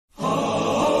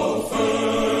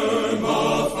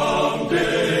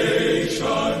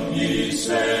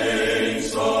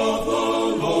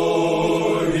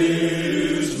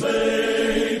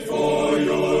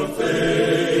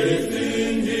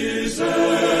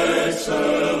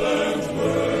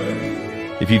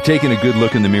If you've taken a good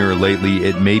look in the mirror lately,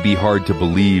 it may be hard to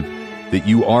believe that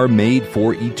you are made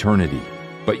for eternity.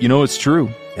 But you know it's true,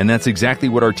 and that's exactly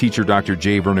what our teacher, Dr.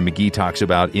 J. Vernon McGee, talks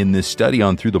about in this study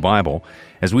on Through the Bible,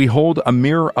 as we hold a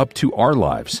mirror up to our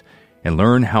lives and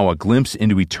learn how a glimpse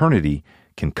into eternity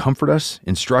can comfort us,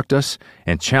 instruct us,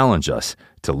 and challenge us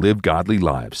to live godly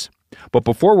lives. But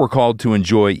before we're called to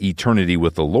enjoy eternity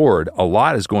with the Lord, a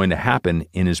lot is going to happen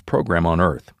in His program on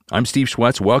earth. I'm Steve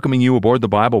Schwetz, welcoming you aboard the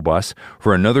Bible bus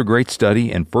for another great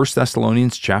study in 1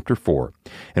 Thessalonians chapter 4.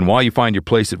 And while you find your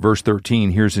place at verse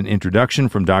 13, here's an introduction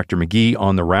from Dr. McGee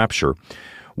on the rapture,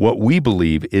 what we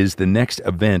believe is the next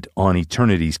event on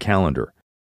eternity's calendar.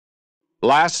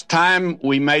 Last time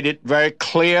we made it very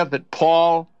clear that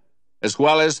Paul, as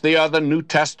well as the other New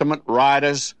Testament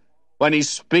writers, when he's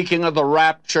speaking of the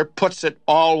rapture, puts it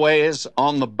always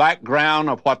on the background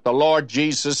of what the Lord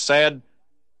Jesus said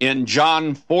in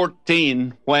John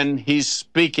 14 when he's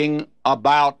speaking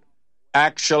about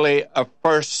actually a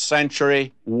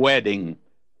first-century wedding.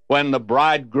 When the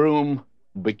bridegroom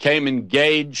became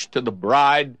engaged to the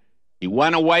bride, he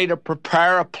went away to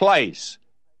prepare a place,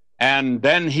 and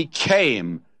then he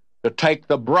came to take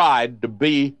the bride to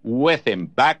be with him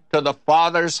back to the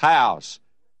Father's house.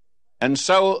 And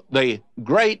so the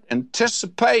great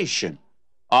anticipation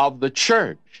of the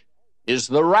church is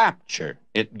the rapture.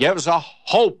 It gives a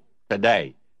hope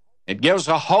today. It gives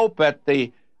a hope at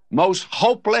the most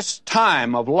hopeless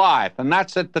time of life, and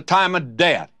that's at the time of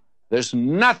death. There's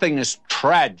nothing as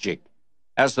tragic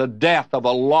as the death of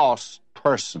a lost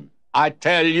person. I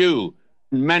tell you,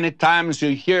 many times you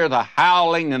hear the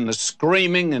howling and the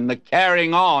screaming and the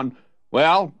carrying on.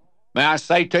 Well, may I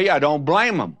say to you, I don't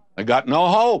blame them. They got no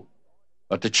hope.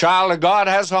 But the child of God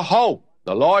has a hope.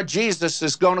 The Lord Jesus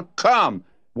is going to come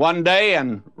one day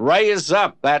and raise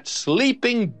up that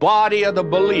sleeping body of the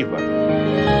believer.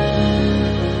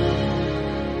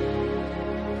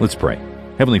 Let's pray.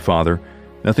 Heavenly Father,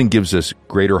 nothing gives us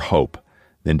greater hope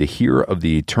than to hear of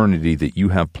the eternity that you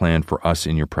have planned for us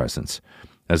in your presence.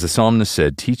 As the psalmist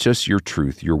said, teach us your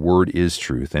truth, your word is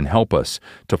truth, and help us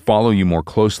to follow you more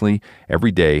closely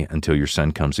every day until your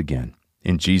Son comes again.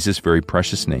 In Jesus' very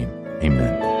precious name,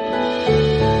 amen.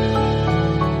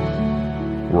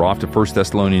 We're off to 1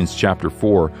 Thessalonians chapter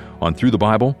 4 on Through the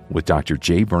Bible with Dr.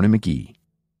 J. Vernon McGee.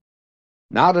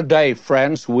 Now today,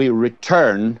 friends, we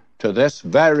return to this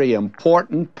very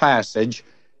important passage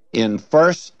in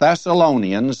 1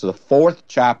 Thessalonians, the 4th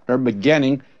chapter,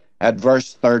 beginning at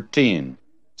verse 13.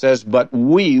 It says, "But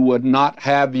we would not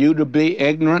have you to be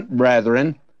ignorant,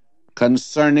 brethren,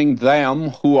 concerning them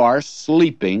who are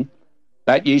sleeping,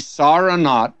 that ye sorrow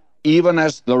not, even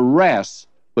as the rest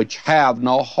which have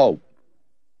no hope."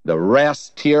 The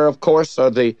rest here, of course, are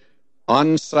the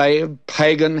unsaved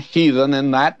pagan heathen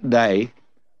in that day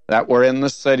that were in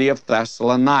the city of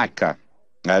Thessalonica,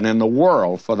 and in the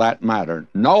world for that matter.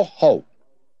 No hope,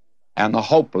 and the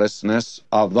hopelessness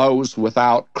of those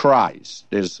without Christ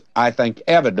is, I think,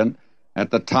 evident at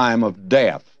the time of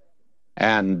death,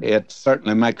 and it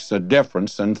certainly makes a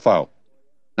difference in folk.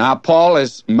 Now, Paul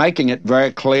is making it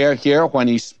very clear here when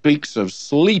he speaks of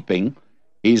sleeping,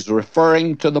 he's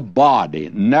referring to the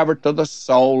body, never to the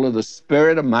soul or the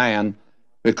spirit of man,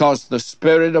 because the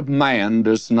spirit of man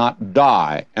does not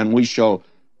die. And we shall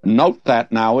note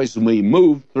that now as we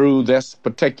move through this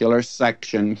particular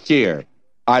section here.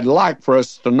 I'd like for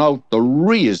us to note the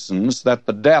reasons that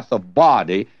the death of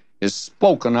body is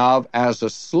spoken of as a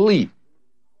sleep.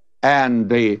 And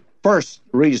the first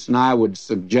reason I would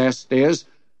suggest is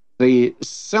the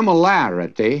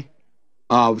similarity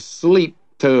of sleep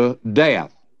to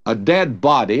death. A dead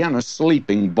body and a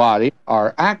sleeping body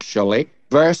are actually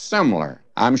very similar.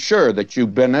 I'm sure that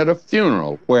you've been at a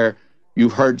funeral where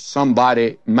you've heard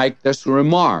somebody make this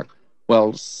remark,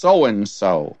 well,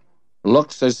 so-and-so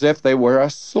looks as if they were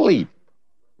asleep.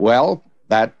 Well,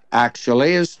 that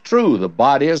actually is true. The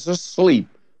body is asleep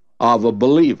of a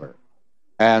believer.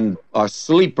 And a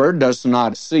sleeper does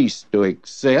not cease to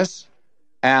exist.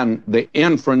 And the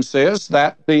inference is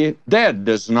that the dead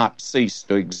does not cease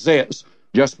to exist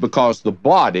just because the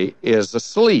body is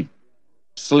asleep.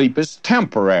 Sleep is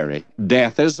temporary.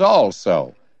 Death is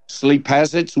also. Sleep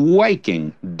has its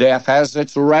waking. Death has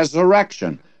its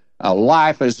resurrection.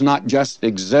 Life is not just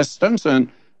existence, and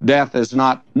death is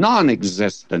not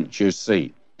non-existent, you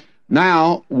see.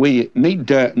 Now, we need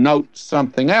to note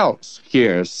something else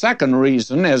here. Second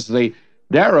reason is the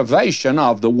derivation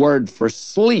of the word for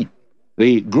sleep.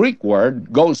 The Greek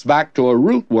word goes back to a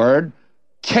root word,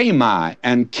 chemi,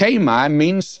 and chemi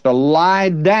means to lie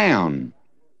down.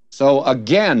 So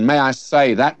again, may I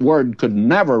say, that word could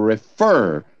never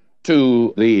refer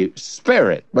to the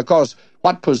spirit, because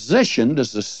What position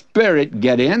does the spirit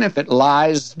get in if it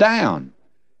lies down?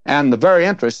 And the very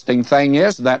interesting thing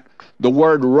is that the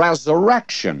word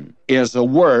resurrection is a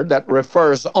word that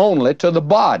refers only to the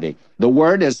body. The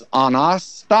word is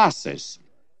anastasis,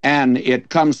 and it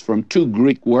comes from two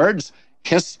Greek words,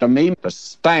 histemi, to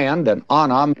stand, and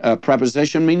ana, a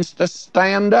preposition, means to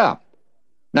stand up.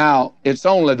 Now, it's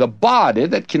only the body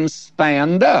that can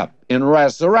stand up in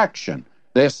resurrection.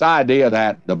 This idea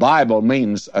that the Bible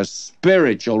means a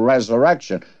spiritual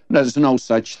resurrection, there's no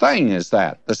such thing as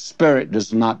that. The spirit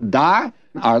does not die,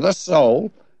 or the soul,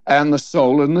 and the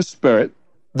soul and the spirit,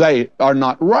 they are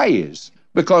not raised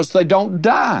because they don't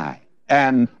die.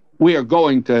 And we are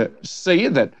going to see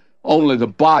that only the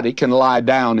body can lie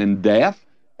down in death,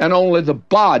 and only the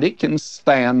body can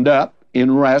stand up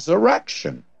in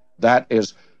resurrection. That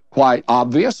is quite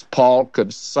obvious. Paul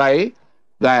could say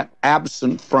that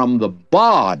absent from the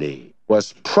body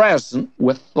was present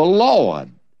with the Lord.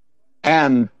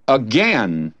 And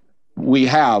again, we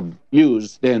have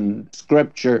used in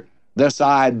Scripture this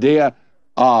idea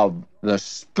of the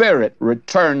Spirit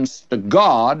returns to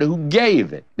God who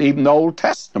gave it. Even the Old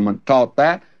Testament taught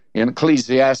that. In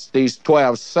Ecclesiastes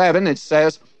 12:7, it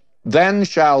says, "Then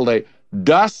shall the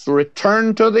dust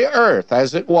return to the earth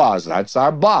as it was." That's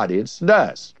our body, it's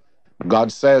dust.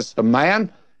 God says to man,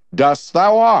 "Dust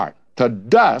thou art, to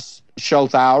dust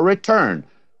shalt thou return."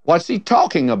 What's he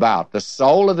talking about? The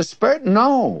soul of the spirit?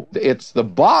 No. It's the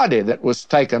body that was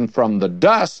taken from the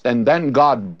dust, and then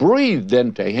God breathed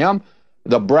into him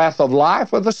the breath of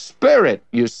life of the Spirit,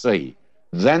 you see.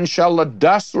 Then shall the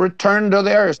dust return to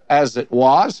the earth as it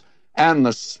was, and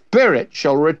the Spirit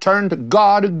shall return to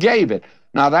God who gave it.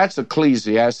 Now that's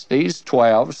Ecclesiastes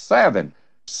 12:7.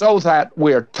 So that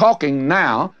we're talking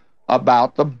now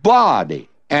about the body,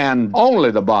 and only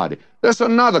the body. There's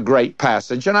another great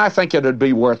passage, and I think it would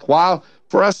be worthwhile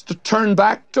for us to turn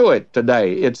back to it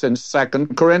today. It's in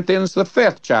 2 Corinthians, the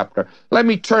 5th chapter. Let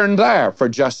me turn there for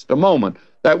just a moment,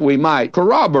 that we might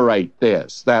corroborate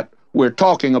this, that we're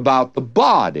talking about the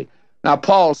body. Now,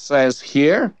 Paul says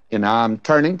here, and I'm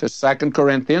turning to 2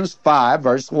 Corinthians 5,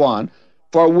 verse 1,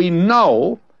 "For we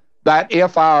know that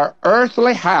if our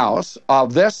earthly house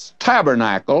of this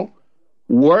tabernacle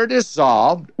were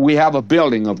dissolved, we have a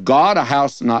building of God, a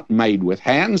house not made with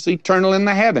hands, eternal in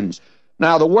the heavens."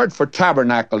 Now, the word for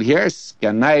tabernacle here is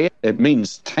skene. It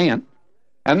means tent.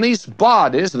 And these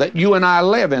bodies that you and I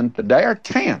live in today are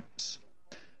tents.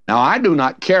 Now, I do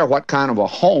not care what kind of a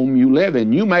home you live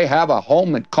in. You may have a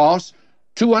home that costs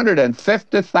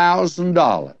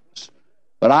 $250,000.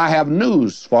 But I have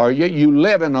news for you. You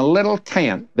live in a little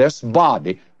tent, this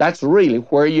body. That's really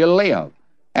where you live.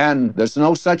 And there's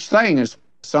no such thing as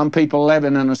some people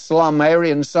living in a slum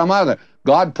area and some other.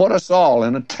 God put us all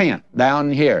in a tent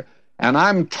down here. And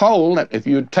I'm told that if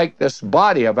you take this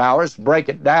body of ours, break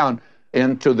it down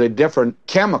into the different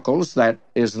chemicals that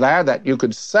is there, that you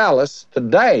could sell us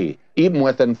today, even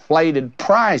with inflated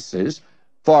prices,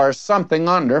 for something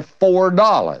under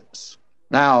 $4.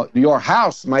 Now, your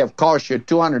house may have cost you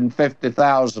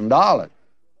 $250,000.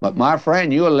 But, my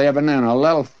friend, you're living in a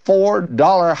little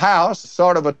 $4 house,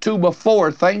 sort of a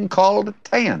 2x4 thing called a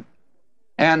tent.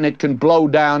 And it can blow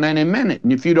down any minute.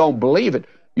 And if you don't believe it,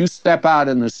 you step out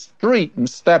in the street and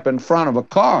step in front of a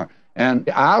car. And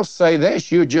I'll say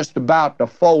this, you're just about to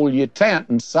fold your tent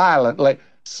and silently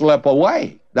slip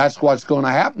away. That's what's going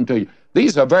to happen to you.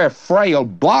 These are very frail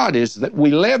bodies that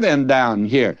we live in down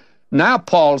here. Now,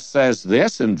 Paul says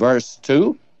this in verse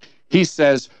 2. He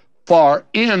says, "For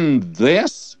in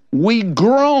this we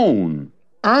groan,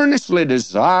 earnestly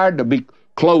desired to be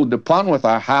clothed upon with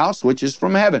our house, which is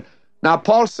from heaven." Now,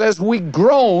 Paul says we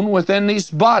groan within these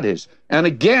bodies. And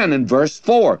again in verse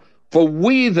 4, "For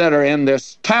we that are in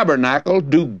this tabernacle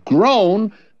do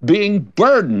groan, being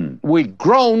burdened." We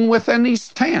groan within these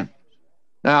tents.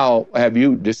 Now, have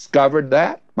you discovered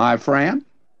that, my friend?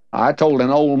 I told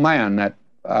an old man that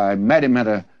I met him at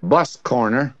a bus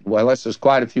corner. Well, this was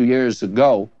quite a few years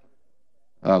ago.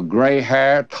 Gray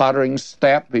hair, tottering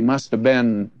step. He must have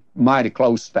been mighty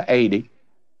close to 80.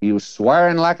 He was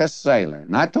swearing like a sailor.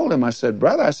 And I told him, I said,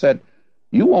 "Brother," I said,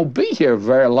 "you won't be here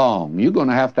very long. You're going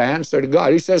to have to answer to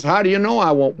God." He says, "How do you know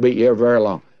I won't be here very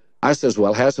long?" I says,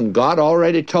 "Well, hasn't God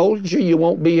already told you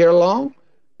won't be here long?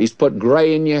 He's put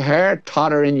gray in your hair,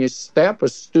 totter in your step, a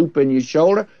stoop in your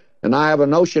shoulder, and I have a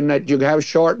notion that you have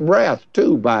short breath,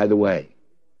 too, by the way.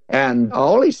 And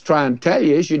all he's trying to tell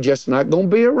you is you're just not going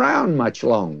to be around much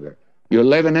longer. You're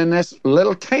living in this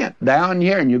little tent down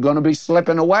here, and you're going to be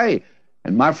slipping away.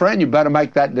 And my friend, you better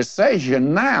make that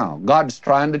decision now. God's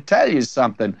trying to tell you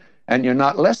something, and you're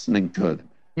not listening to them."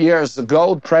 Years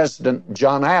ago, President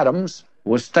John Adams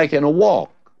was taking a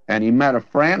walk, and he met a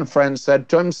friend. A friend said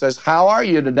to him, says, "How are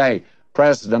you today,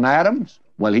 President Adams?"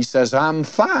 Well, he says, "I'm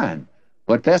fine,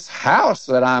 but this house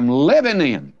that I'm living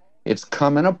in, it's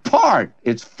coming apart.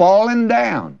 It's falling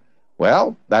down."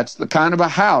 Well, that's the kind of a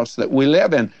house that we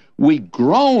live in. We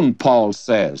groan, Paul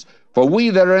says, for we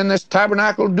that are in this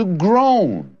tabernacle do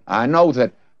groan. I know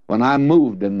that when I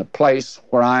moved in the place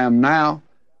where I am now,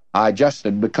 I just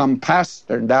had become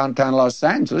pastor in downtown Los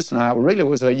Angeles, and I really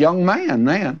was a young man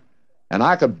then. And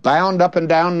I could bound up and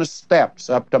down the steps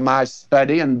up to my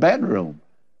study and bedroom.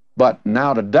 But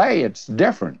now today it's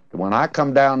different. When I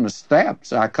come down the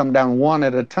steps, I come down one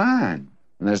at a time,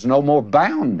 and there's no more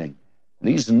bounding.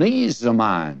 These knees of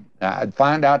mine, I'd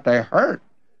find out they hurt,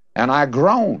 and I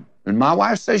groan. And my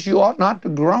wife says, "You ought not to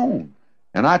groan."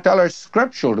 And I tell her it's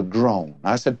scriptural to groan.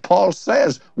 I said, Paul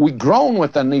says we groan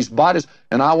within these bodies,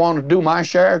 and I want to do my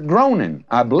share of groaning.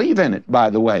 I believe in it, by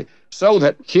the way. So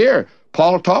that here,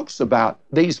 Paul talks about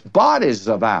these bodies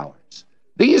of ours.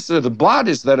 These are the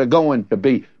bodies that are going to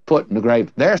be put in the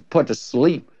grave. They're put to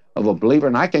sleep of a believer,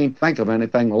 and I can't think of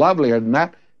anything lovelier than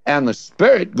that. And the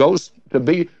spirit goes to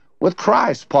be with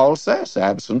Christ, Paul says,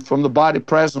 absent from the body,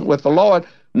 present with the Lord.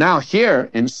 Now here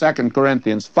in 2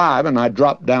 Corinthians 5, and I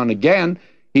drop down again,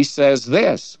 he says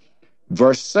this,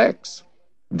 verse 6,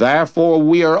 "Therefore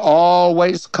we are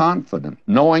always confident,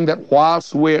 knowing that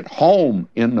whilst we're at home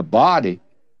in the body,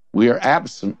 we are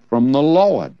absent from the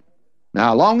Lord."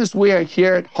 Now, as long as we are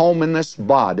here at home in this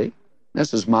body,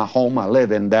 this is my home I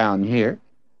live in down here,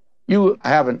 you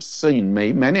haven't seen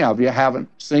me. Many of you haven't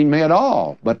seen me at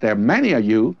all, but there are many of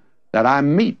you that I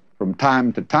meet from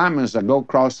time to time as I go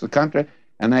across the country,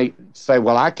 and they say,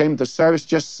 "Well, I came to service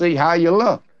just to see how you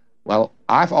look." Well,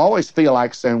 I always feel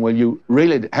like saying, "Well, you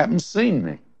really haven't seen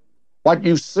me. What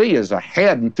you see is a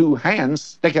head and two hands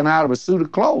sticking out of a suit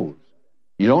of clothes.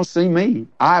 You don't see me.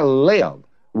 I live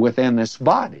within this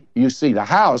body. You see the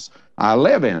house I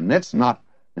live in. It's not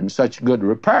in such good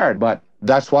repair, but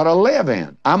that's what I live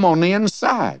in. I'm on the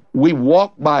inside. We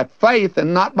walk by faith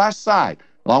and not by sight.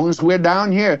 As long as we're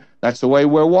down here, that's the way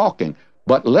we're walking.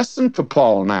 But listen to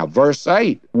Paul now, verse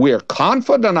 8. "We're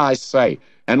confident, I say,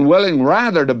 and willing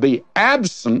rather to be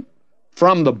absent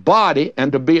from the body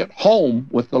and to be at home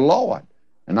with the Lord."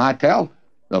 And I tell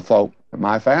the folk in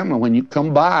my family, when you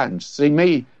come by and see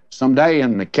me someday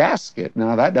in the casket,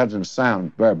 now that doesn't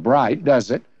sound very bright, does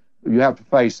it? You have to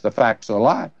face the facts of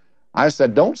life. I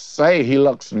said, don't say he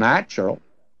looks natural,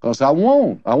 because I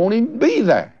won't. I won't even be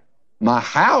there. My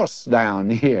house down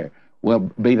here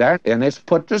will be there, and it's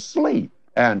put to sleep.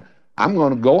 And I'm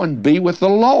going to go and be with the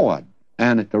Lord.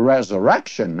 And at the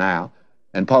resurrection now,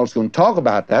 and Paul's going to talk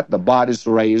about that, the body's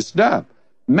raised up.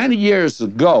 Many years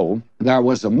ago, there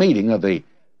was a meeting of the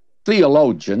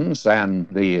theologians and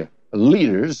the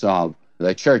leaders of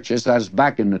the churches. That was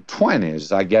back in the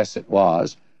 20s, I guess it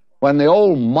was, when the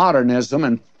old modernism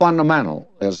and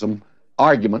fundamentalism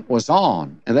argument was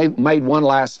on. And they made one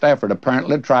last effort,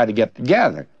 apparently, to try to get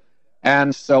together.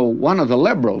 And so one of the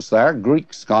liberals there, a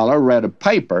Greek scholar, read a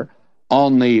paper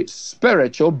on the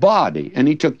spiritual body. And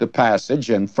he took the passage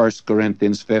in 1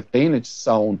 Corinthians 15, it's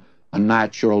sown a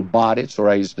natural body, it's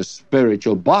raised a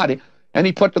spiritual body, and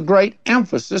he put the great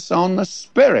emphasis on the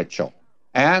spiritual.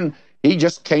 And he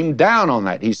just came down on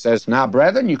that. He says, now,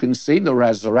 brethren, you can see the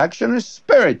resurrection is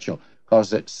spiritual,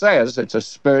 because it says it's a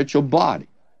spiritual body.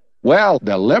 Well,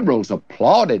 the liberals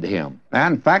applauded him.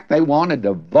 And in fact, they wanted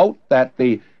to vote that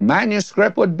the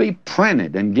manuscript would be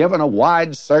printed and given a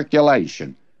wide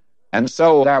circulation. And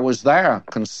so there was a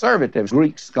conservative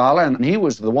Greek scholar, and he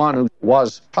was the one who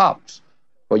was tops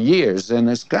for years in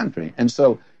this country. And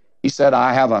so he said,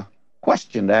 I have a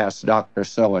question to ask Dr.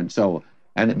 So-and-so.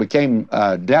 And it became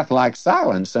death-like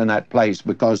silence in that place,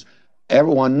 because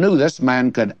everyone knew this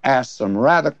man could ask some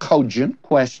rather cogent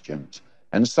questions.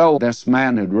 And so this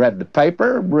man who'd read the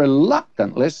paper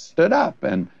reluctantly stood up,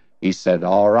 and he said,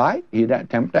 all right, he'd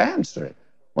attempt to answer it.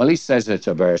 Well, he says, it's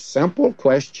a very simple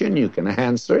question. You can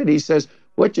answer it. He says,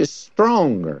 which is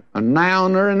stronger, a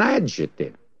noun or an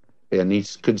adjective? And he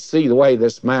could see the way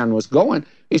this man was going.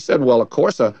 He said, well, of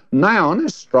course, a noun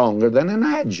is stronger than an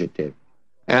adjective.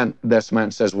 And this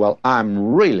man says, well,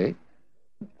 I'm really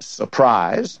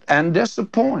surprised and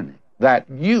disappointed that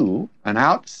you, an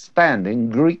outstanding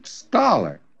Greek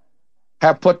scholar,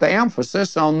 have put the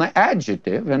emphasis on the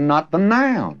adjective and not the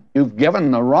noun. You've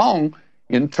given the wrong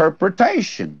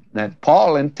interpretation that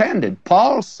Paul intended.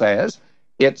 Paul says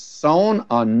it's sown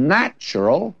a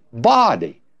natural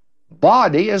body.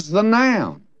 Body is the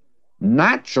noun.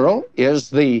 Natural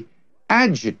is the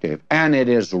adjective. And it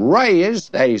is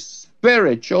raised a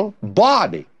spiritual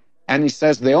body. And he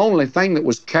says the only thing that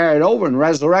was carried over in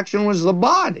resurrection was the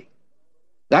body.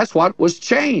 That's what was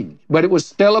changed. But it was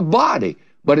still a body.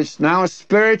 But it's now a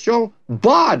spiritual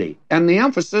body. And the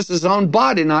emphasis is on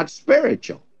body, not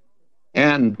spiritual.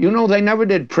 And, you know, they never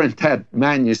did print that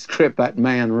manuscript that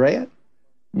man read.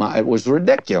 It was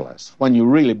ridiculous when you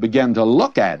really begin to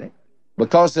look at it,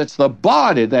 because it's the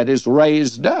body that is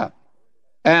raised up.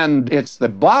 And it's the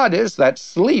bodies that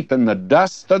sleep in the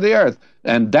dust of the earth.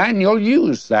 And Daniel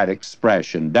used that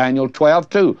expression, Daniel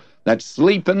 12:2, that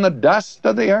sleep in the dust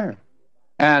of the earth.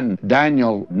 And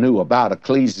Daniel knew about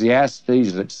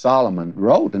Ecclesiastes that Solomon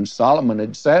wrote, and Solomon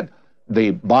had said,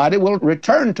 the body will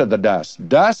return to the dust.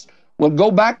 Dust will go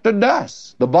back to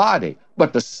dust, the body,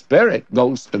 but the spirit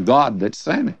goes to God that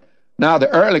sent it. Now, the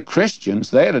early Christians,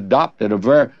 they had adopted a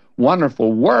very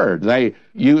wonderful word. They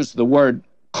used the word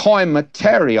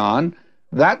koimaterion.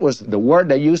 That was the word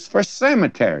they used for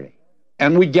cemetery.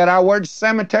 And we get our word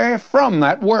cemetery from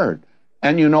that word.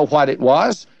 And you know what it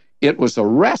was? It was a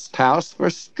rest house for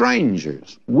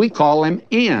strangers. We call them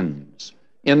inns.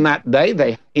 In that day,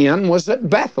 the inn was at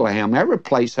Bethlehem. Every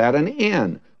place had an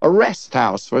inn, a rest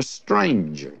house for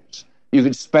strangers. You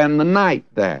could spend the night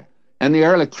there. And the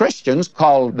early Christians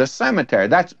called the cemetery.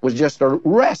 That was just a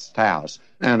rest house.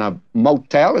 And a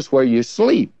motel is where you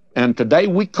sleep. And today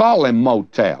we call them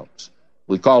motels.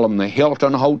 We call them the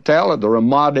Hilton Hotel, or the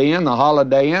Ramada Inn, the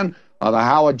Holiday Inn, or the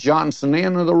Howard Johnson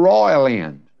Inn, or the Royal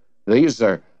Inn. These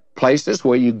are places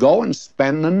where you go and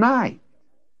spend the night.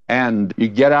 And you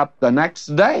get up the next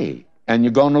day, and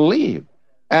you're going to leave.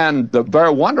 And the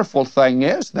very wonderful thing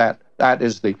is that that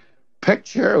is the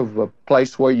picture of a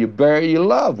place where you bury your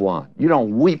loved one. You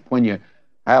don't weep when you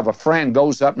have a friend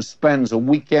goes up and spends a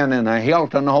weekend in a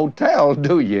Hilton Hotel,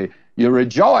 do you? You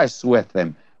rejoice with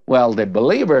them. Well, the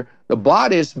believer, the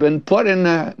body's been put in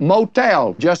a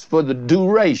motel just for the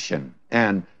duration.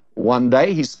 And one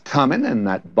day he's coming, and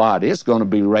that body is going to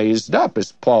be raised up,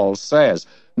 as Paul says.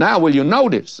 Now, will you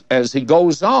notice, as he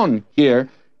goes on here,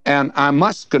 and I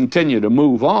must continue to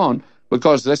move on,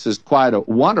 because this is quite a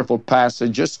wonderful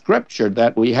passage of Scripture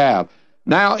that we have.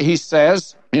 Now, he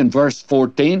says in verse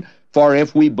 14, for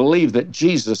if we believe that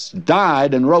Jesus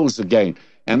died and rose again,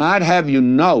 and I'd have you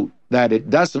note that it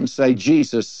doesn't say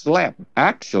Jesus slept.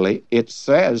 Actually, it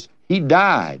says he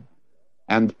died.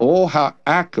 And oh, how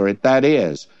accurate that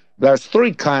is. There's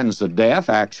three kinds of death,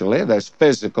 actually. There's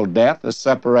physical death, the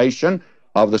separation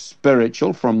of the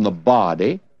spiritual from the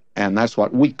body, and that's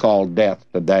what we call death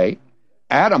today.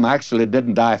 Adam actually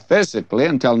didn't die physically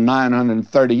until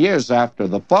 930 years after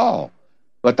the fall.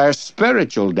 But there's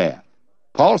spiritual death.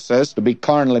 Paul says to be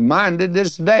carnally minded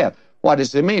is death. What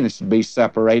does it mean? It's to be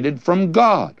separated from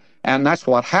God. And that's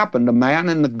what happened to man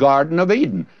in the Garden of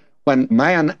Eden. When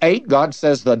man ate, God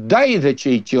says, the day that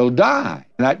you eat, you'll die.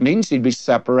 And that means he'd be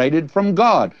separated from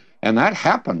God. And that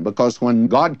happened because when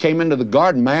God came into the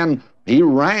garden, man, he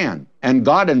ran. And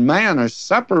God and man are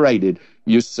separated,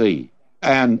 you see.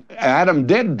 And Adam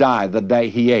did die the day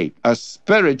he ate, a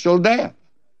spiritual death.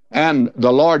 And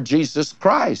the Lord Jesus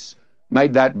Christ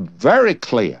made that very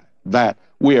clear, that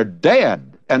we're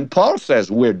dead. And Paul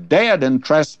says we're dead in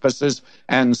trespasses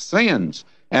and sins.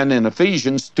 And in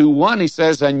Ephesians 2:1, he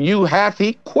says, and you hath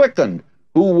he quickened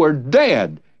who were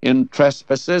dead in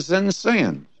trespasses and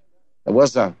sins. There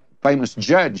was a famous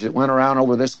judge that went around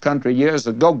over this country years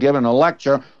ago giving a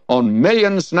lecture on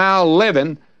millions now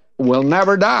living will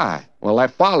never die. Well, I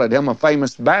followed him, a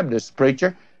famous Baptist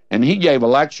preacher, and he gave a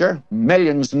lecture,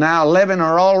 millions now living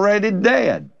are already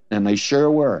dead. And they sure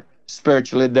were,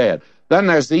 spiritually dead. Then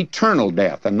there's eternal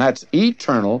death, and that's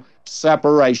eternal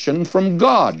separation from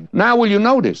God. Now, will you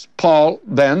notice, Paul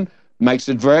then makes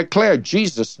it very clear,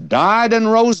 Jesus died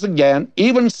and rose again,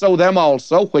 even so them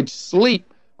also which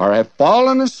sleep or have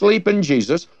fallen asleep in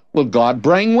Jesus will God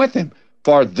bring with him.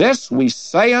 For this we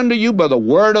say unto you by the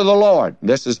word of the Lord.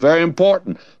 This is very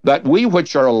important, that we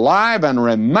which are alive and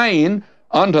remain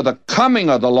unto the coming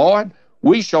of the Lord,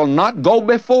 we shall not go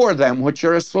before them which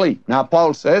are asleep. Now,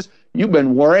 Paul says, you've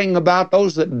been worrying about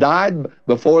those that died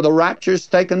before the rapture's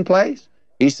taken place?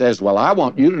 He says, well, I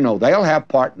want you to know they'll have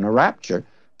part in the rapture.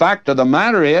 Fact of the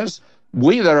matter is,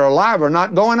 we that are alive are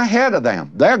not going ahead of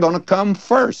them. They're going to come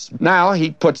first. Now,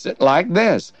 he puts it like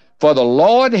this. For the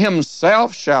Lord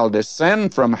himself shall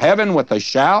descend from heaven with a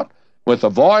shout, with the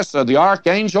voice of the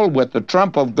archangel, with the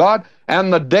trump of God,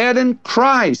 and the dead in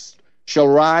Christ shall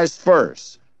rise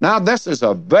first. Now, this is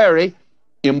a very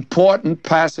important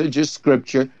passage of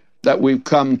Scripture that we've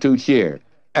come to here.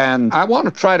 And I want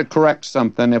to try to correct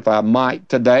something, if I might,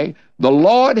 today. The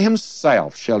Lord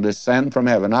himself shall descend from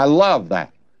heaven. I love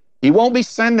that. He won't be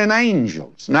sending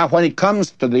angels. Now, when he comes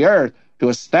to the earth to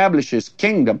establish his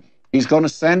kingdom, He's going to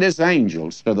send his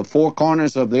angels to the four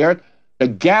corners of the earth to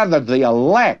gather the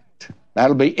elect,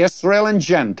 that'll be Israel and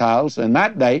Gentiles in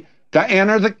that day, to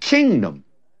enter the kingdom.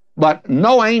 But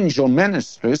no angel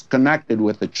ministry is connected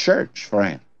with the church,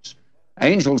 friends.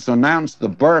 Angels announced the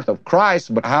birth of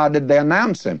Christ, but how did they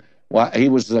announce him? Well, he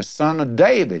was the son of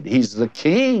David. He's the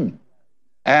king.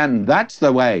 And that's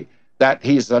the way that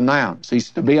he's announced. He's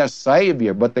to be a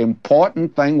savior. But the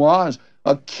important thing was,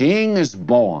 a king is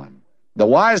born. The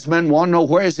wise men want to know,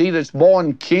 where is he that's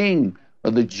born king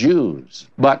of the Jews?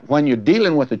 But when you're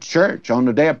dealing with the church, on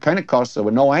the day of Pentecost, there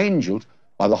were no angels,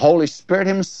 or the Holy Spirit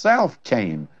himself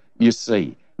came, you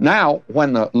see. Now,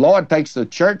 when the Lord takes the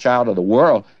church out of the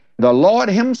world, the Lord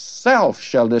himself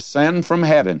shall descend from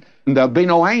heaven. And there'll be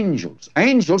no angels.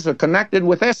 Angels are connected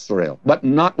with Israel, but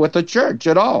not with the church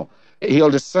at all. He'll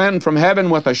descend from heaven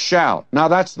with a shout. Now,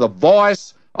 that's the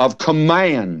voice of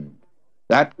command.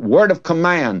 That word of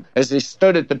command, as he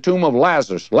stood at the tomb of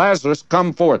Lazarus. Lazarus,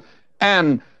 come forth.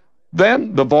 And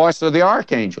then the voice of the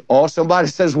archangel. Oh, somebody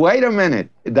says, wait a minute,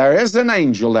 there is an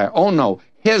angel there. Oh, no,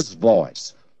 his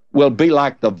voice will be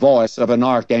like the voice of an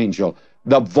archangel.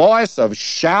 The voice of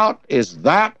shout is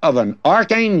that of an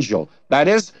archangel. That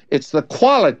is, it's the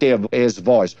quality of his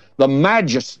voice, the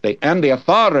majesty and the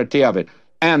authority of it.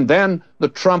 And then the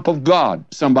trump of God.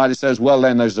 Somebody says, well,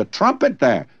 then there's a trumpet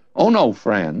there. Oh, no,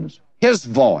 friends. His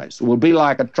voice will be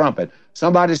like a trumpet.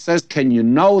 Somebody says, can you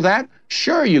know that?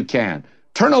 Sure you can.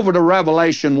 Turn over to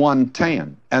Revelation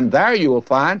 1:10, and there you will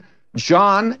find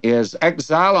John is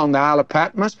exiled on the Isle of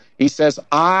Patmos. He says,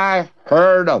 I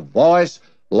heard a voice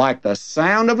like the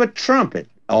sound of a trumpet.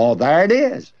 Oh, there it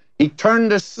is. He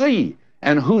turned to see,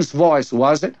 and whose voice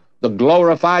was it? The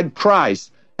glorified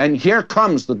Christ. And here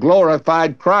comes the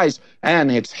glorified Christ,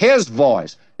 and it's his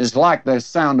voice. Is like the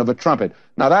sound of a trumpet.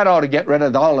 Now, that ought to get rid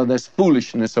of all of this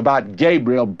foolishness about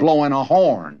Gabriel blowing a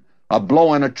horn or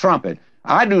blowing a trumpet.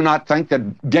 I do not think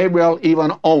that Gabriel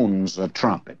even owns a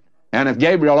trumpet. And if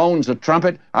Gabriel owns a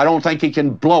trumpet, I don't think he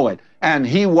can blow it, and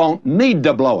he won't need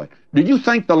to blow it. Do you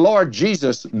think the Lord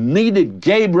Jesus needed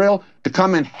Gabriel to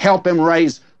come and help him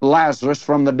raise Lazarus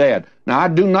from the dead? Now, I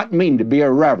do not mean to be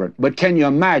irreverent, but can you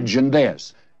imagine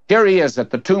this? Here he is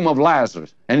at the tomb of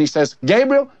Lazarus, and he says,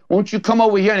 Gabriel, won't you come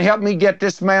over here and help me get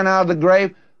this man out of the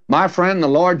grave? My friend, the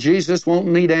Lord Jesus won't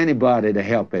need anybody to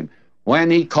help him.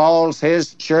 When he calls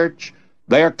his church,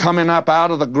 they're coming up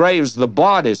out of the graves, the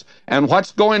bodies. And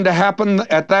what's going to happen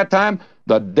at that time?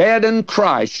 The dead in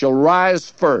Christ shall rise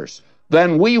first.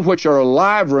 Then we which are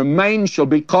alive remain shall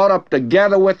be caught up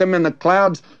together with him in the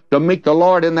clouds to meet the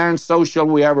Lord in there, and so shall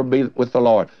we ever be with the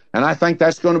Lord. And I think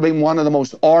that's going to be one of the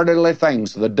most orderly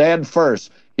things. The dead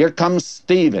first. Here comes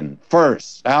Stephen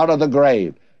first out of the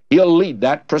grave. He'll lead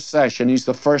that procession. He's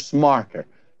the first martyr.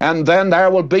 And then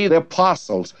there will be the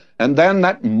apostles. And then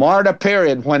that martyr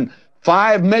period when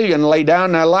 5 million lay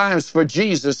down their lives for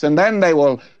Jesus. And then they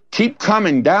will keep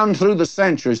coming down through the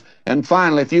centuries. And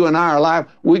finally, if you and I are alive,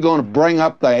 we're going to bring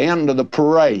up the end of the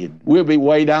parade. We'll be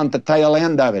way down at the tail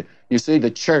end of it. You see,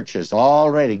 the church has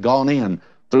already gone in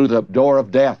through the door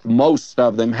of death. Most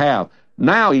of them have.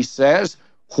 Now, he says,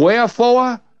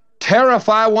 wherefore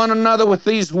terrify one another with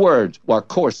these words. Well, of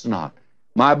course not.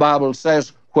 My Bible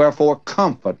says, wherefore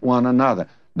comfort one another.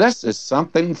 This is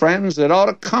something, friends, that ought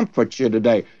to comfort you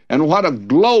today. And what a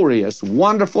glorious,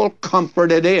 wonderful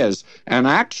comfort it is. And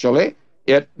actually,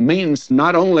 it means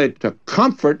not only to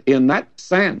comfort in that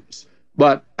sense,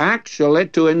 but actually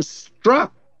to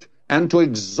instruct and to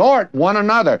exhort one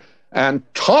another and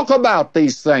talk about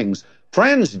these things.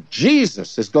 Friends,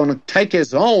 Jesus is going to take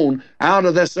his own out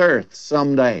of this earth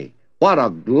someday. What a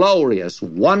glorious,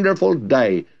 wonderful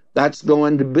day that's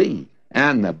going to be.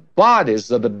 And the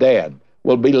bodies of the dead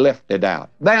will be lifted out.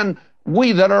 Then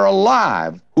we that are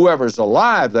alive, whoever's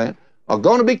alive then, are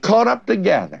going to be caught up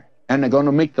together. And they're going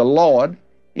to meet the Lord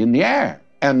in the air.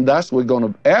 And thus we're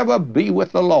going to ever be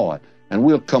with the Lord. And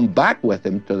we'll come back with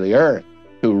him to the earth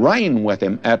to reign with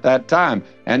him at that time.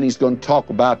 And he's going to talk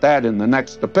about that in the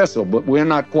next epistle. But we're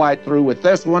not quite through with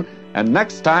this one. And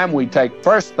next time we take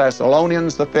 1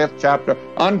 Thessalonians, the 5th chapter.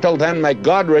 Until then, may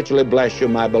God richly bless you,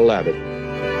 my beloved.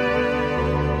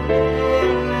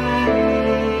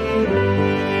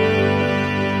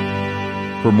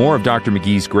 For more of Dr.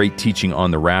 McGee's great teaching on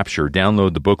the rapture,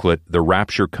 download the booklet, The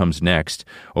Rapture Comes Next,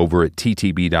 over at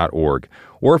ttb.org.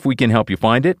 Or if we can help you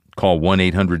find it, call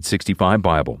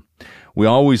 1-800-65-BIBLE. We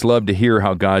always love to hear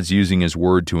how God's using his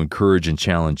word to encourage and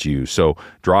challenge you. So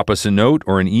drop us a note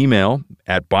or an email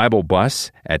at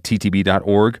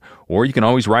BibleBus@ttb.org, or you can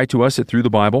always write to us at Through the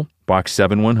Bible, Box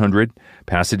 7100,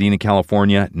 Pasadena,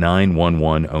 California,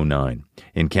 91109.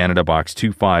 In Canada, Box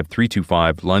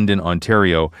 25325, London,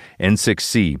 Ontario,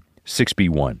 N6C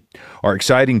 6B1. Our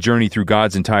exciting journey through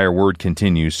God's entire Word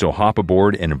continues, so hop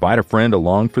aboard and invite a friend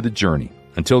along for the journey.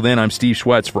 Until then, I'm Steve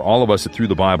Schwetz for all of us at Through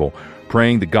the Bible,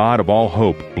 praying the God of all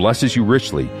hope blesses you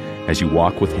richly as you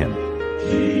walk with Him.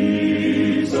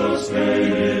 Jesus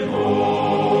made it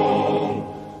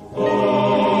all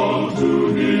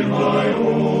to Him I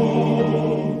owe.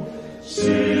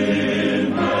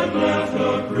 Sin had left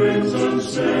a crimson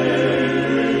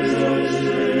stain,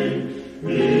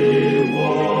 He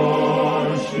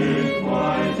washed it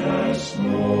white as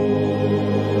snow.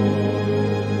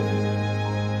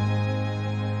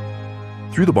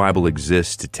 Through the Bible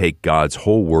exists to take God's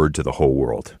whole Word to the whole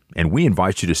world, and we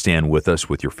invite you to stand with us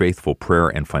with your faithful prayer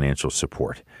and financial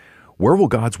support. Where will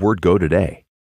God's Word go today?